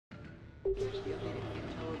The updated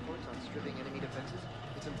intel reports on stripping enemy defenses?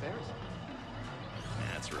 It's embarrassing.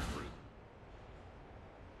 That's recruit.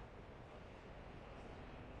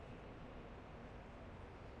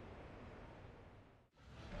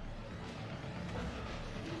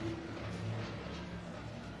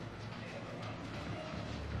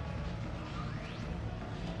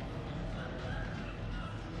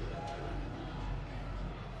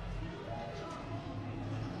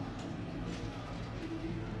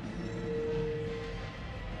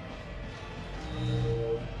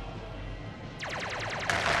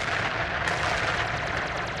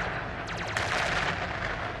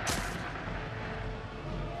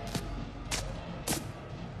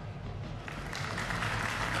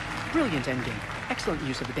 Brilliant endgame. Excellent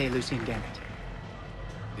use of the Belarusian gambit.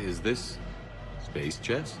 Is this space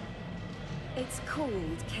chess? It's called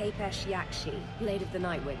Kapesh Yakshi, Blade of the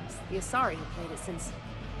Night Winds. The Asari have played it since...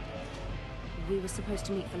 we were supposed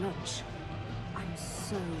to meet for lunch. I'm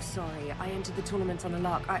so sorry. I entered the tournament on a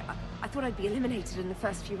lark. I thought I'd be eliminated in the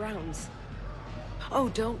first few rounds. Oh,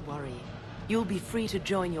 don't worry. You'll be free to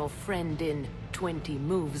join your friend in 20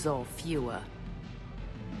 moves or fewer.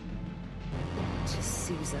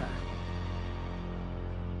 T'Souza.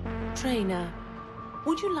 Trainer,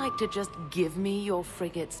 would you like to just give me your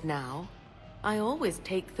frigates now? I always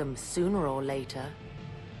take them sooner or later.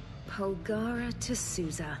 Polgara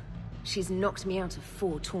T'Souza. She's knocked me out of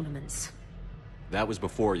 4 tournaments. That was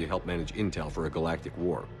before you helped manage intel for a galactic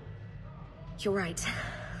war. You're right.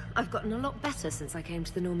 I've gotten a lot better since I came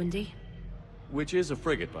to the Normandy. Which is a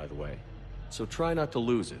frigate, by the way. So try not to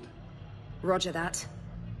lose it. Roger that.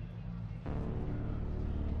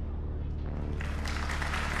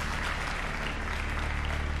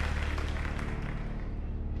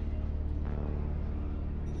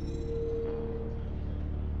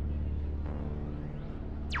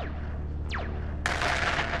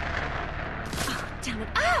 Damn it.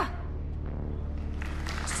 Ah!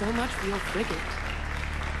 So much for your frigate.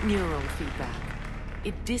 Neural feedback.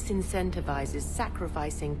 It disincentivizes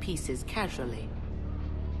sacrificing pieces casually.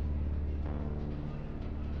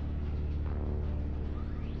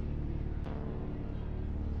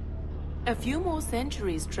 A few more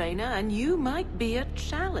centuries, Trainer, and you might be a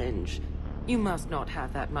challenge. You must not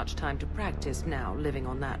have that much time to practice now, living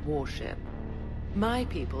on that warship. My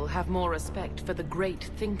people have more respect for the great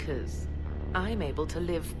thinkers. I'm able to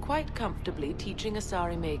live quite comfortably teaching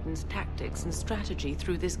Asari maidens tactics and strategy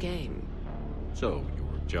through this game. So,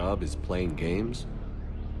 your job is playing games?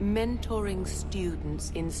 Mentoring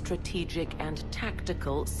students in strategic and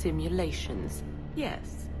tactical simulations.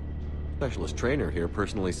 Yes. Specialist trainer here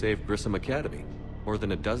personally saved Grissom Academy. More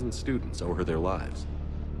than a dozen students owe her their lives.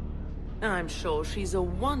 I'm sure she's a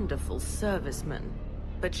wonderful serviceman,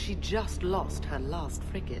 but she just lost her last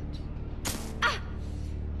frigate.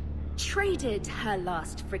 Traded her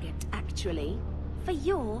last frigate, actually, for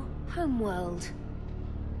your homeworld.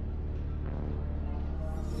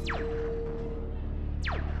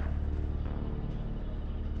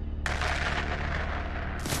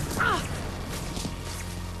 Ah!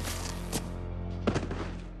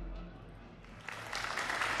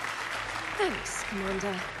 Thanks,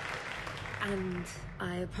 Commander. And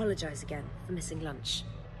I apologize again for missing lunch.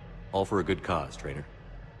 All for a good cause, trainer.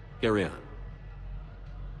 Carry on.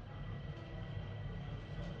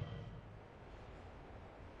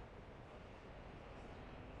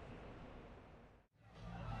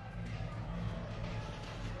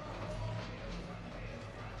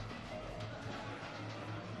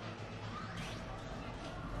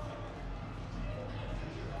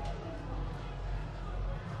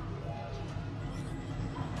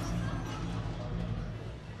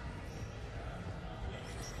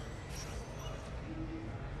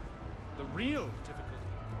 The real difficulty.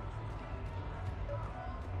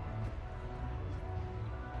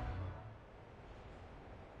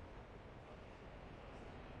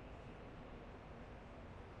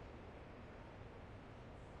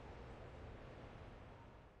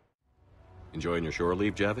 Enjoying your shore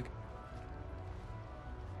leave, Javik?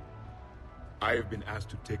 I have been asked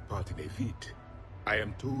to take part in a feat. I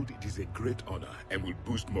am told it is a great honor and will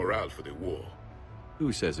boost morale for the war.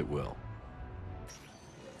 Who says it will?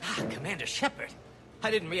 Commander Shepard,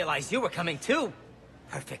 I didn't realize you were coming too.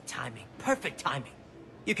 Perfect timing, perfect timing.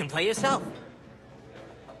 You can play yourself.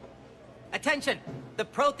 Attention! The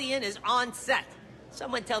Prothean is on set.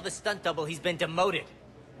 Someone tell the stunt double he's been demoted.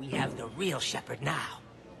 We have the real Shepard now.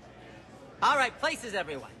 All right, places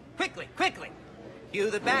everyone. Quickly, quickly. Cue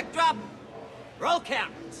the backdrop. Roll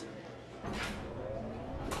cameras.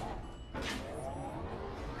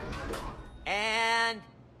 And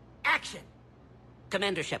action.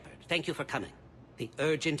 Commander Shepard, thank you for coming. The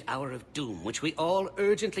urgent hour of doom, which we all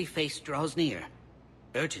urgently face, draws near.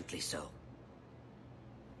 Urgently so.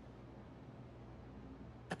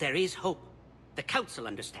 But there is hope. The Council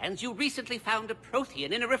understands you recently found a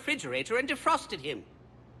Prothean in a refrigerator and defrosted him.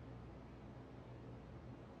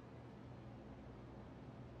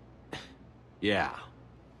 Yeah.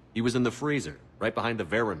 He was in the freezer, right behind the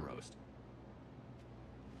Varen roast.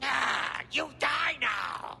 Ah, you die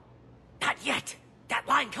now! Not yet. That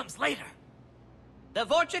line comes later. The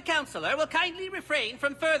Vorcha Councilor will kindly refrain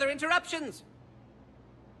from further interruptions.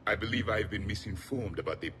 I believe I have been misinformed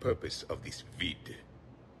about the purpose of this vid.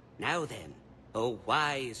 Now then, O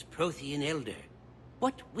wise Prothean Elder,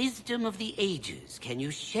 what wisdom of the ages can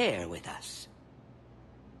you share with us?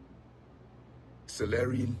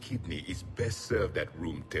 Solarian kidney is best served at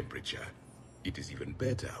room temperature. It is even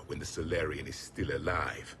better when the Solarian is still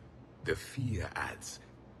alive. The fear adds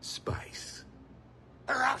spice.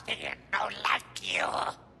 Prothean no like you.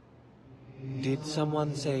 Did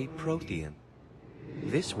someone say Prothean?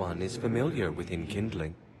 This one is familiar with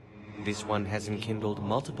enkindling. This one has enkindled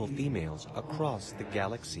multiple females across the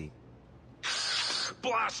galaxy.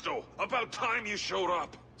 Blasto, about time you showed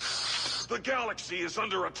up. The galaxy is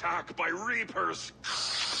under attack by Reapers.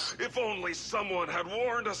 If only someone had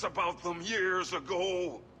warned us about them years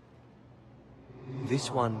ago. This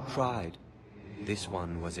one tried. This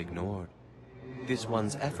one was ignored. This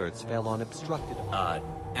one's efforts fell on obstructed...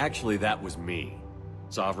 Actually that was me.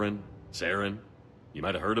 Sovereign, Saren, you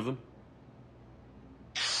might have heard of them?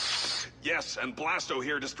 Yes, and Blasto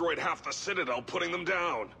here destroyed half the Citadel, putting them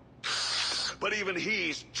down. But even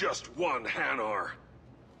he's just one Hanar.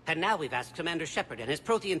 And now we've asked Commander Shepard and his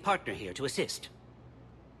Prothean partner here to assist.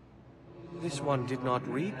 This one did not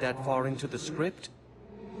read that far into the script.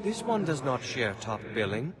 This one does not share top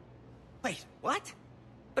billing. Wait, what?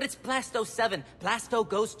 But it's Blasto 7. Blasto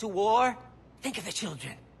goes to war? Think of the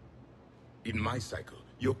children. In my cycle,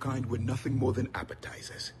 your kind were nothing more than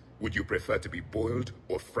appetizers. Would you prefer to be boiled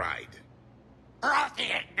or fried?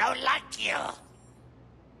 Prothean no like you.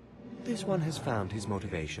 This one has found his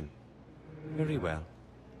motivation. Very well.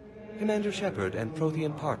 Commander Shepard and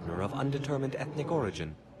Prothean partner of undetermined ethnic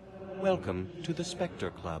origin. Welcome to the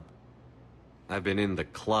Spectre Club. I've been in the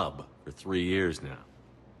club for 3 years now.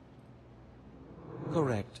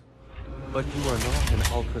 Correct. But you are not an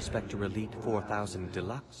Ultra Spectre Elite 4000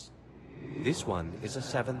 Deluxe. This one is a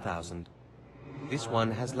 7000. This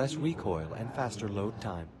one has less recoil and faster load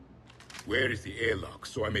time. Where is the airlock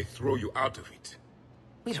so I may throw you out of it?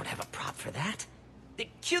 We don't have a prop for that.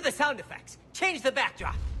 Cue the sound effects. Change the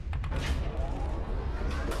backdrop.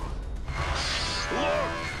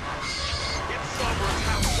 Look! It's Sovereign's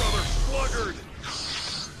half-brother Sluggard!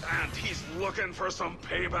 And he's looking for some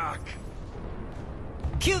payback.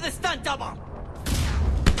 Cue the stunt double!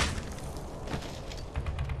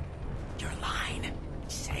 Your line.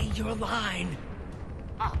 Say your line.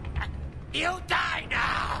 You die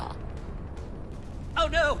now! Oh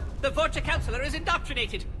no! The Vorcha Councilor is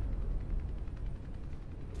indoctrinated!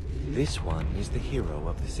 This one is the hero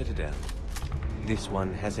of the Citadel. This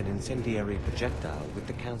one has an incendiary projectile with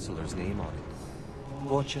the Councilor's name on it.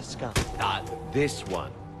 Vorcha Scott. This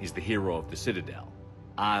one is the hero of the Citadel.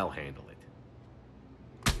 I'll handle it.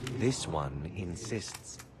 This one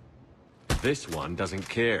insists. This one doesn't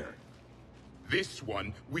care. This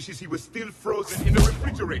one wishes he was still frozen in the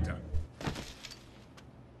refrigerator.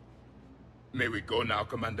 May we go now,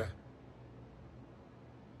 Commander?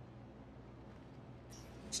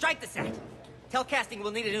 Strike the set. Telcasting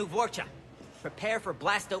will need a new Vorcha. Prepare for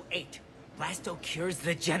Blasto 8. Blasto cures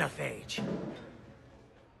the genophage.